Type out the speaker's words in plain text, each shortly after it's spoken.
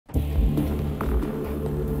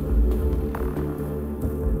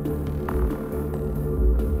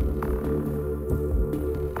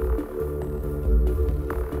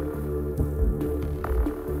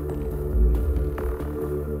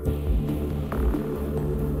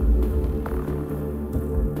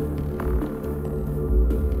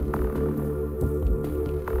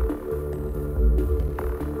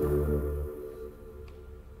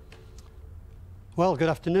Well, good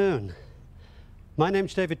afternoon. My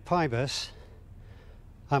name's David Pybus.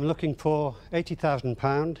 I'm looking for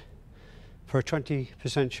 £80,000 for a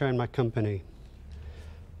 20% share in my company.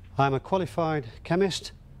 I'm a qualified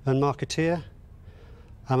chemist and marketeer.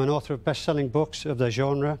 I'm an author of best-selling books of their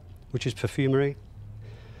genre, which is perfumery.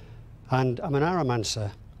 And I'm an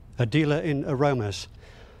aromancer, a dealer in aromas.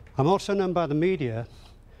 I'm also known by the media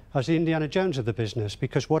as the Indiana Jones of the business,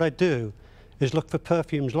 because what I do is look for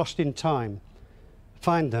perfumes lost in time,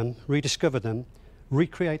 find them, rediscover them,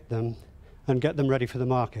 recreate them, and get them ready for the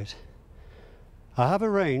market. I have a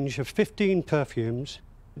range of 15 perfumes.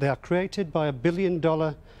 They are created by a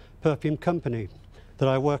billion-dollar perfume company that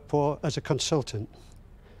I work for as a consultant.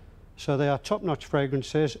 So they are top-notch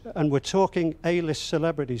fragrances, and we're talking A-list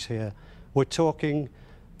celebrities here. We're talking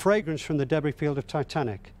fragrance from the debris field of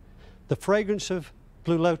Titanic, the fragrance of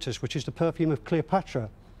Blue Lotus, which is the perfume of Cleopatra,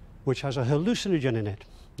 which has a hallucinogen in it.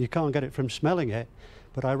 You can't get it from smelling it,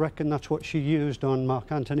 but I reckon that's what she used on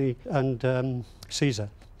Mark Antony and Caesar.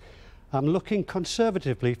 I'm looking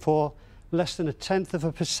conservatively for less than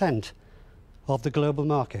 0.1% of the global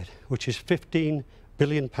market, which is £15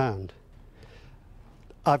 billion.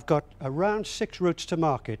 I've got around 6 routes to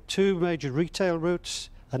market, 2 major retail routes,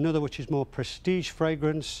 another which is more prestige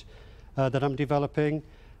fragrance that I'm developing,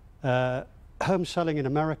 home selling in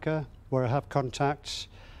America, where I have contacts,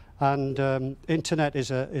 and internet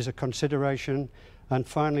is a consideration. And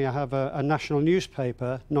finally, I have a national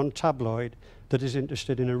newspaper, non-tabloid, that is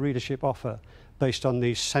interested in a readership offer based on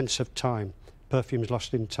the sense of time, perfumes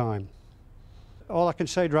lost in time. All I can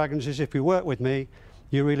say, Dragons, is if you work with me,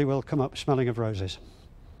 you really will come up smelling of roses.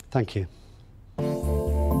 Thank you.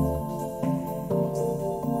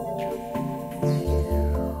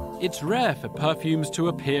 It's rare for perfumes to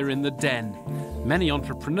appear in the den. Many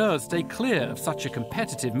entrepreneurs stay clear of such a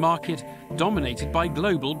competitive market dominated by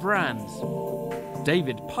global brands.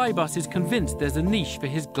 David Pybus is convinced there's a niche for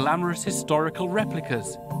his glamorous historical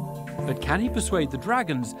replicas. But can he persuade the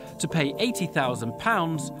Dragons to pay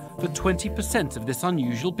 £80,000 for 20% of this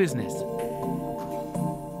unusual business?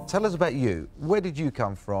 Tell us about you. Where did you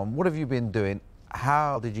come from? What have you been doing?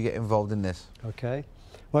 How did you get involved in this? Okay.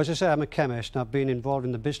 Well, as I say, I'm a chemist, and I've been involved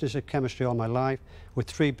in the business of chemistry all my life with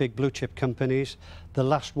 3 big blue-chip companies. The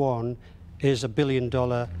last one is a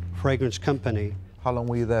billion-dollar fragrance company. How long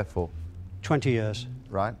were you there for? 20 years.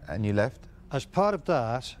 Right, and you left? As part of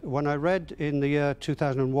that, when I read in the year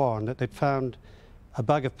 2001 that they'd found a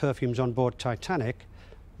bag of perfumes on board Titanic,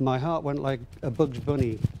 my heart went like a Bugs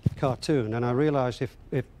Bunny cartoon, and I realised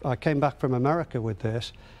if I came back from America with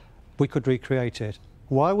this, we could recreate it.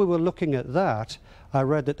 While we were looking at that, I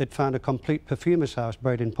read that they'd found a complete perfumer's house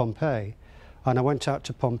buried in Pompeii. And I went out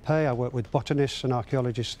to Pompeii. I worked with botanists and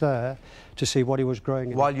archaeologists there to see what he was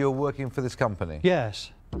growing. While you were working for this company? Yes.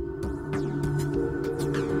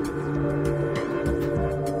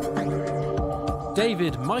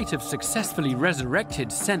 David might have successfully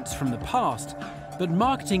resurrected scents from the past, but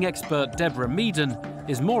marketing expert Deborah Meaden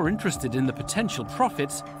is more interested in the potential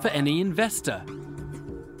profits for any investor.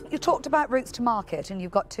 You talked about routes to market, and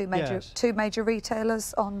you've got two major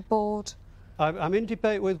retailers on board. I'm in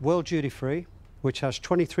debate with World Duty Free, which has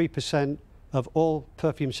 23% of all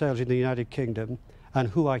perfume sales in the United Kingdom, and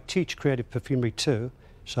who I teach creative perfumery to,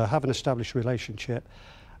 so I have an established relationship.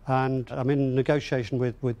 And I'm in negotiation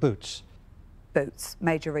with Boots. Boots,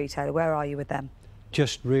 major retailer. Where are you with them?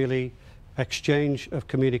 Just really exchange of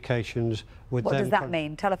communications with them. What does that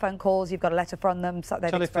mean? Telephone calls, you've got a letter from them? So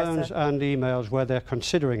telephones and emails where they're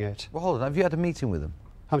considering it. Well, hold on, have you had a meeting with them?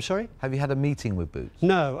 I'm sorry? Have you had a meeting with Boots?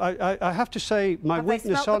 No, I have to say my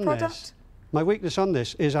weakness on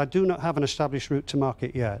this is I do not have an established route to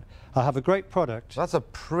market yet. I have a great product. That's a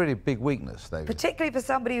pretty big weakness, David. Particularly for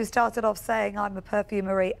somebody who started off saying I'm a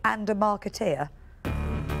perfumery and a marketeer.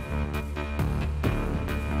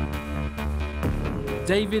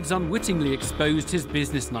 David's unwittingly exposed his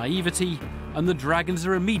business naivety, and the Dragons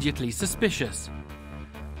are immediately suspicious.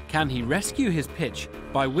 Can he rescue his pitch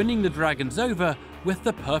by winning the Dragons over with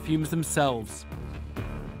the perfumes themselves?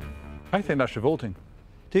 I think that's revolting.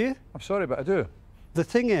 Do you? I'm sorry, but I do. The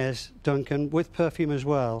thing is, Duncan, with perfume as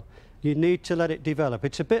well, you need to let it develop.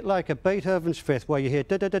 It's a bit like a Beethoven's Fifth, where you hear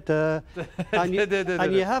da-da-da-da, and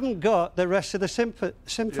you haven't got the rest of the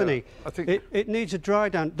symphony. Yeah, I think it needs a dry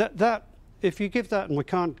down. If you give that, and we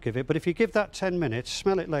can't give it, but if you give that 10 minutes,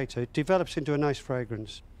 smell it later, it develops into a nice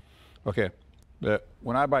fragrance. Okay.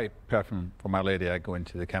 When I buy perfume for my lady, I go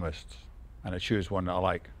into the chemist and I choose one that I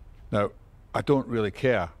like. Now, I don't really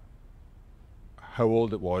care how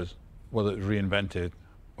old it was, whether it was reinvented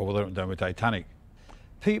or whether it went down with Titanic.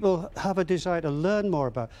 people have a desire to learn more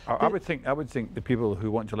about. I would think the people who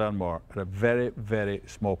want to learn more are a very, very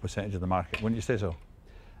small percentage of the market. Wouldn't you say so?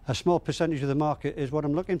 A small percentage of the market is what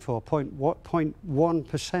I'm looking for,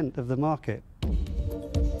 0.1% of the market.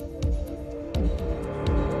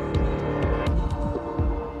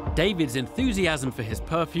 David's enthusiasm for his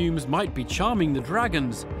perfumes might be charming the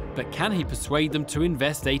dragons, but can he persuade them to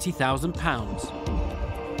invest £80,000?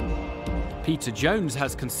 Peter Jones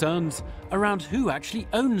has concerns around who actually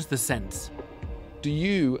owns the scents. Do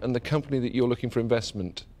you and the company that you're looking for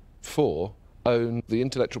investment for own the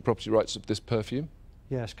intellectual property rights of this perfume?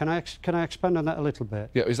 Yes. Can I expand on that a little bit?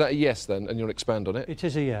 Yeah. Is that a yes then, and you'll expand on it? It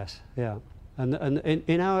is a yes. Yeah. And in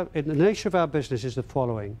the nature of our business is the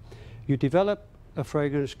following: you develop a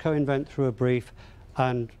fragrance, co-invent through a brief,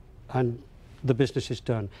 and the business is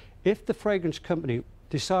done. If the fragrance company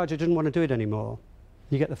decides it doesn't want to do it anymore,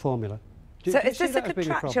 you get the formula. So is this a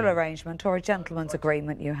contractual arrangement or a gentleman's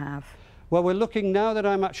agreement you have? Well, we're looking, now that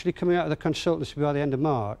I'm actually coming out of the consultancy by the end of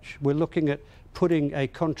March, we're looking at putting a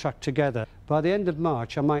contract together. By the end of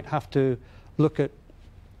March, I might have to look at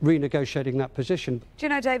renegotiating that position. Do you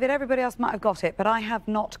know, David, everybody else might have got it, but I have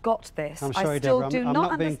not got this. I'm sorry, I still Deborah, do I'm not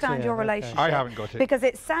not being understand clear. your Okay. relationship. I haven't got it. Because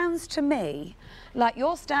it sounds to me like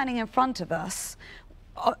you're standing in front of us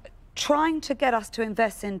trying to get us to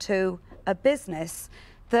invest into a business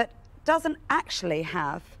that doesn't actually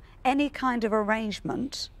have any kind of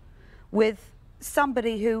arrangement with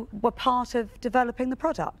somebody who were part of developing the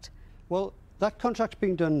product. Well, that contract's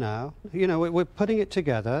being done now. You know, we're putting it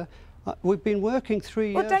together. We've been working 3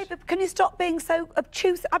 years. Well, David, can you stop being so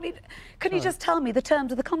obtuse? I mean, can you just tell me the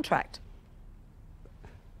terms of the contract?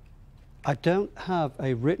 I don't have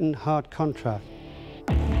a written hard contract.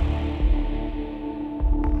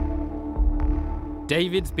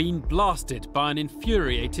 David's been blasted by an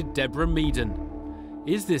infuriated Deborah Meaden.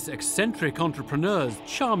 Is this eccentric entrepreneur's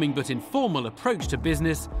charming but informal approach to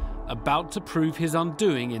business about to prove his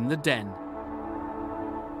undoing in the den?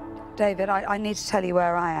 David, I need to tell you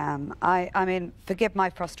where I am. I mean, forgive my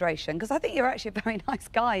frustration, because I think you're actually a very nice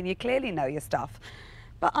guy and you clearly know your stuff.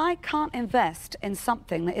 But I can't invest in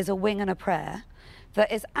something that is a wing and a prayer, that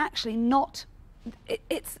is actually not...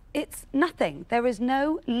 It's nothing. There is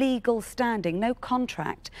no legal standing, no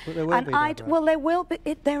contract. But there will be, Deborah. Well, there will be.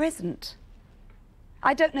 There isn't.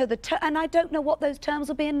 I don't know and I don't know what those terms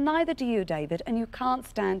will be, and neither do you, David. And you can't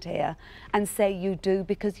stand here and say you do,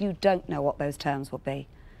 because you don't know what those terms will be.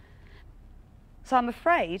 So I'm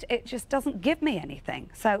afraid it just doesn't give me anything.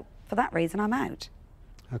 So for that reason, I'm out.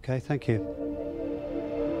 Okay, thank you.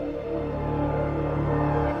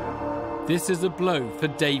 This is a blow for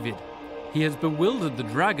David. He has bewildered the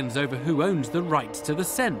dragons over who owns the rights to the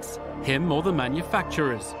scents, him or the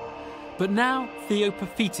manufacturers. But now Theo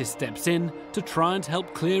Paphitis steps in to try and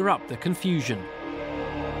help clear up the confusion.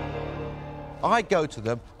 I go to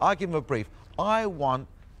them, I give them a brief. I want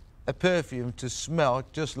a perfume to smell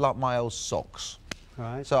just like my old socks.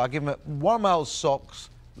 Right. So I give them one of my old socks,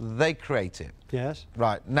 they create it. Yes.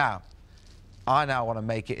 Right, now, I now want to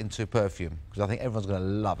make it into a perfume, because I think everyone's going to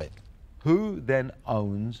love it. Who then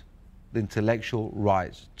owns the intellectual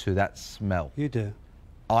rights to that smell? You do.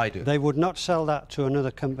 I do. They would not sell that to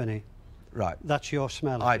another company. Right. That's your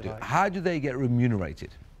smell. I if do. you like. How do they get remunerated?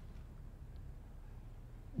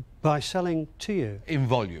 By selling to you. In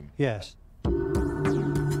volume. Yes.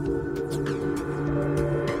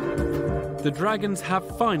 The dragons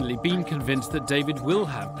have finally been convinced that David will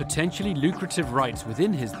have potentially lucrative rights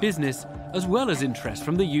within his business, as well as interest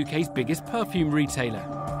from the UK's biggest perfume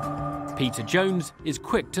retailer. Peter Jones is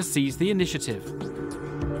quick to seize the initiative.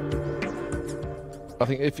 I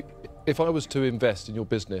think if I was to invest in your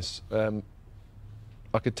business,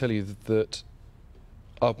 I could tell you that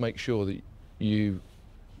I'd make sure that you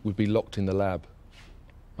would be locked in the lab.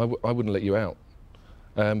 I wouldn't let you out.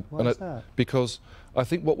 Why is that? Because I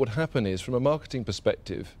think what would happen is, from a marketing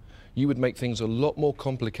perspective, you would make things a lot more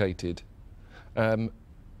complicated than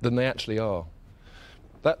they actually are.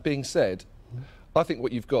 That being said, I think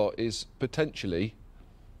what you've got is potentially,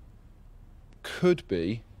 could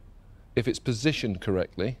be, if it's positioned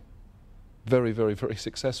correctly, very, very, very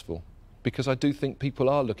successful. Because I do think people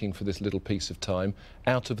are looking for this little piece of time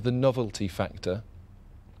out of the novelty factor.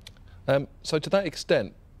 So to that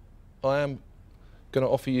extent, I am going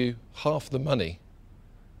to offer you half the money.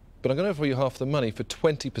 But I'm going to offer you half the money for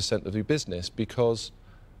 20% of your business, because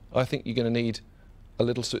I think you're going to need a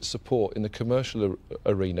little support in the commercial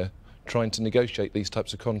arena trying to negotiate these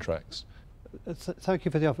types of contracts. Thank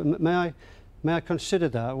you for the offer. May I consider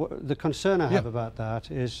that? The concern I have about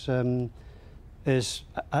that is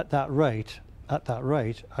at that rate, at that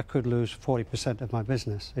rate, I could lose 40% of my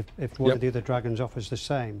business if one of the other dragons offers the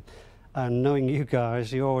same. And knowing you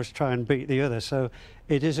guys, you always try and beat the other. So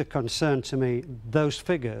it is a concern to me, those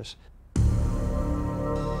figures.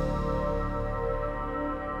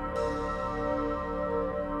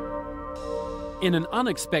 In an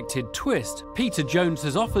unexpected twist, Peter Jones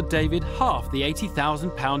has offered David half the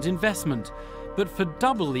 £80,000 investment, but for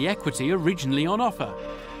double the equity originally on offer.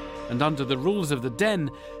 And under the rules of the Den,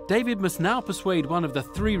 David must now persuade one of the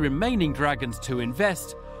 3 remaining dragons to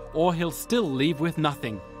invest, or he'll still leave with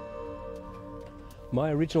nothing.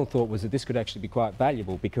 My original thought was that this could actually be quite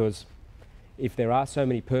valuable, because if there are so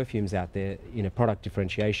many perfumes out there, product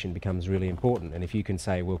differentiation becomes really important. And if you can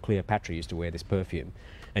say, well, Cleopatra used to wear this perfume,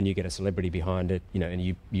 and you get a celebrity behind it, and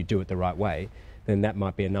you do it the right way, then that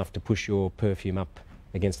might be enough to push your perfume up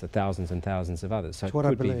against the thousands and thousands of others. So it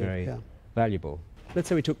could be very valuable. Let's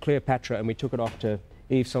say we took Cleopatra and we took it off to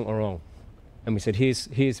Yves Saint Laurent, and we said,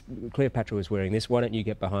 here's Cleopatra was wearing this, why don't you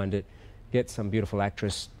get behind it, get some beautiful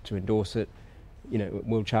actress to endorse it,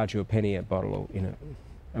 we'll charge you a penny a bottle, or,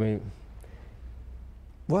 I mean...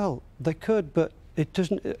 Well, they could, but it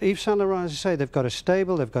doesn't... Yves Saint Laurent, as I say, they've got a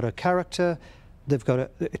stable, they've got a character, they've got a...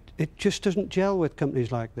 It just doesn't gel with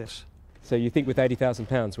companies like this. So you think with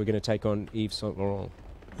 £80,000 we're going to take on Yves Saint Laurent?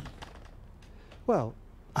 Well,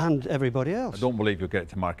 and everybody else. I don't believe you'll get it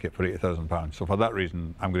to market for £80,000. So for that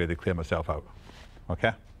reason, I'm going to declare myself out.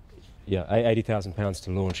 Okay? Yeah, £80,000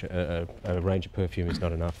 to launch a range of perfume is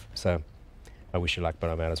not enough. So I wish you luck, but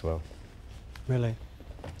I'm out as well. Really?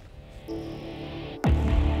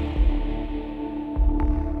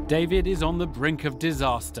 David is on the brink of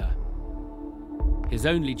disaster. His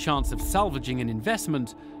only chance of salvaging an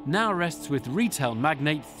investment now rests with retail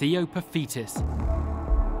magnate Theo Paphitis.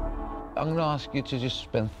 I'm going to ask you to just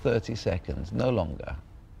spend 30 seconds, no longer,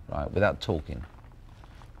 right, without talking.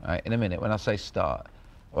 Right, in a minute, when I say start,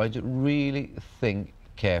 I want you to really think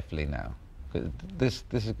carefully now. This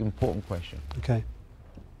is an important question. Okay.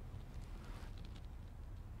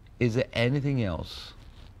 Is there anything else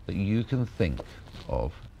that you can think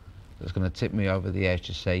of that's going to tip me over the edge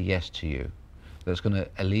to say yes to you, that's going to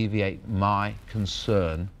alleviate my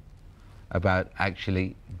concern about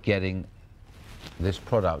actually getting this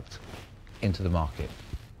product into the market?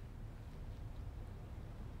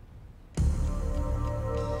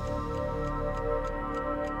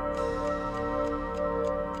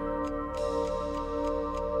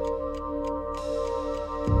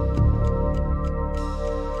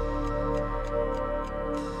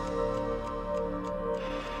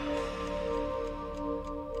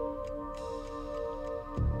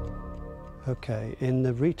 Okay, in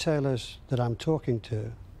the retailers that I'm talking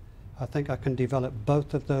to, I think I can develop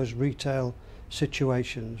both of those retail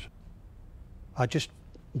situations. I just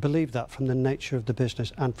believe that from the nature of the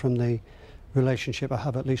business and from the relationship I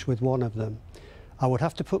have at least with one of them. I would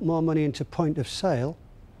have to put more money into point of sale,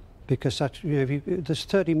 because that, there's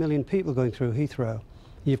 30 million people going through Heathrow.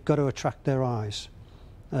 You've got to attract their eyes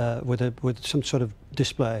with some sort of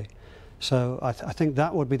display. So I think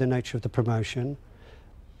that would be the nature of the promotion.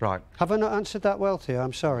 Right. Have I not answered that well, Theo?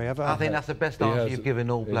 I'm sorry. I think that's the best answer you've given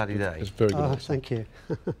all bloody day. It's very good. Oh, thank you.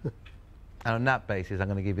 And on that basis, I'm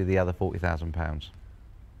going to give you the other £40,000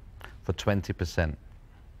 for 20%.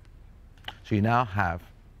 So you now have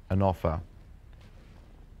an offer. Are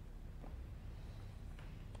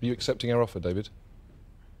you accepting our offer, David?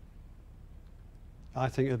 I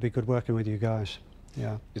think it'd be good working with you guys.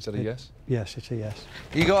 Yeah. Is that a yes? Yes, it's a yes.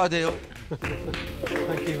 You got a deal.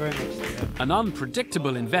 Thank you very much, Theo. An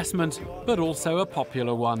unpredictable investment, but also a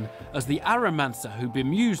popular one, as the Aromancer who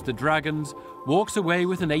bemused the dragons walks away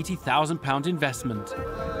with an £80,000 investment.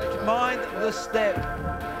 Mind the step.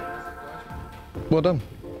 Well done,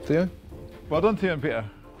 Theo. Well done, Theo and Peter.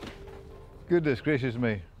 Goodness gracious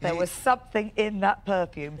me. There was something in that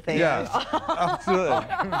perfume, Theo. Yes, absolutely.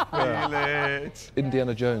 Feel it.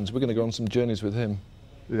 Indiana Jones. We're going to go on some journeys with him.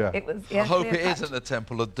 Yeah. It was, I yeah, hope it Cleopatra. isn't the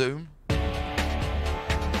Temple of Doom.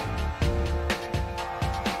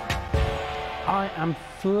 I am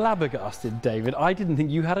flabbergasted, David. I didn't think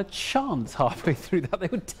you had a chance halfway through that. They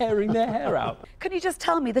were tearing their hair out. Can you just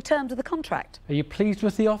tell me the terms of the contract? Are you pleased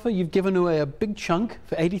with the offer? You've given away a big chunk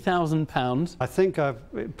for £80,000. I think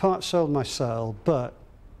I've part sold my soul, but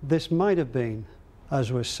this might have been,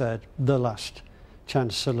 as was said, the last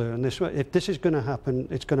chance saloon. If this is going to happen,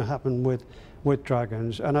 it's going to happen with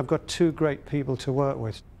dragons, and I've got two great people to work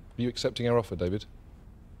with. Are you accepting our offer, David?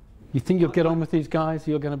 You think you'll get on with these guys?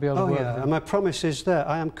 You're going to be able to work with Yeah, them? and my promise is there.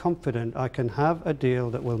 I am confident I can have a deal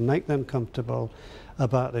that will make them comfortable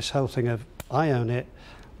about this whole thing of I own it,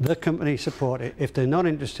 the company support it. If they're not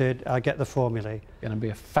interested, I get the formulae. Going to be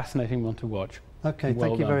a fascinating one to watch. Okay, Well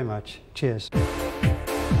thank you done. very much. Cheers.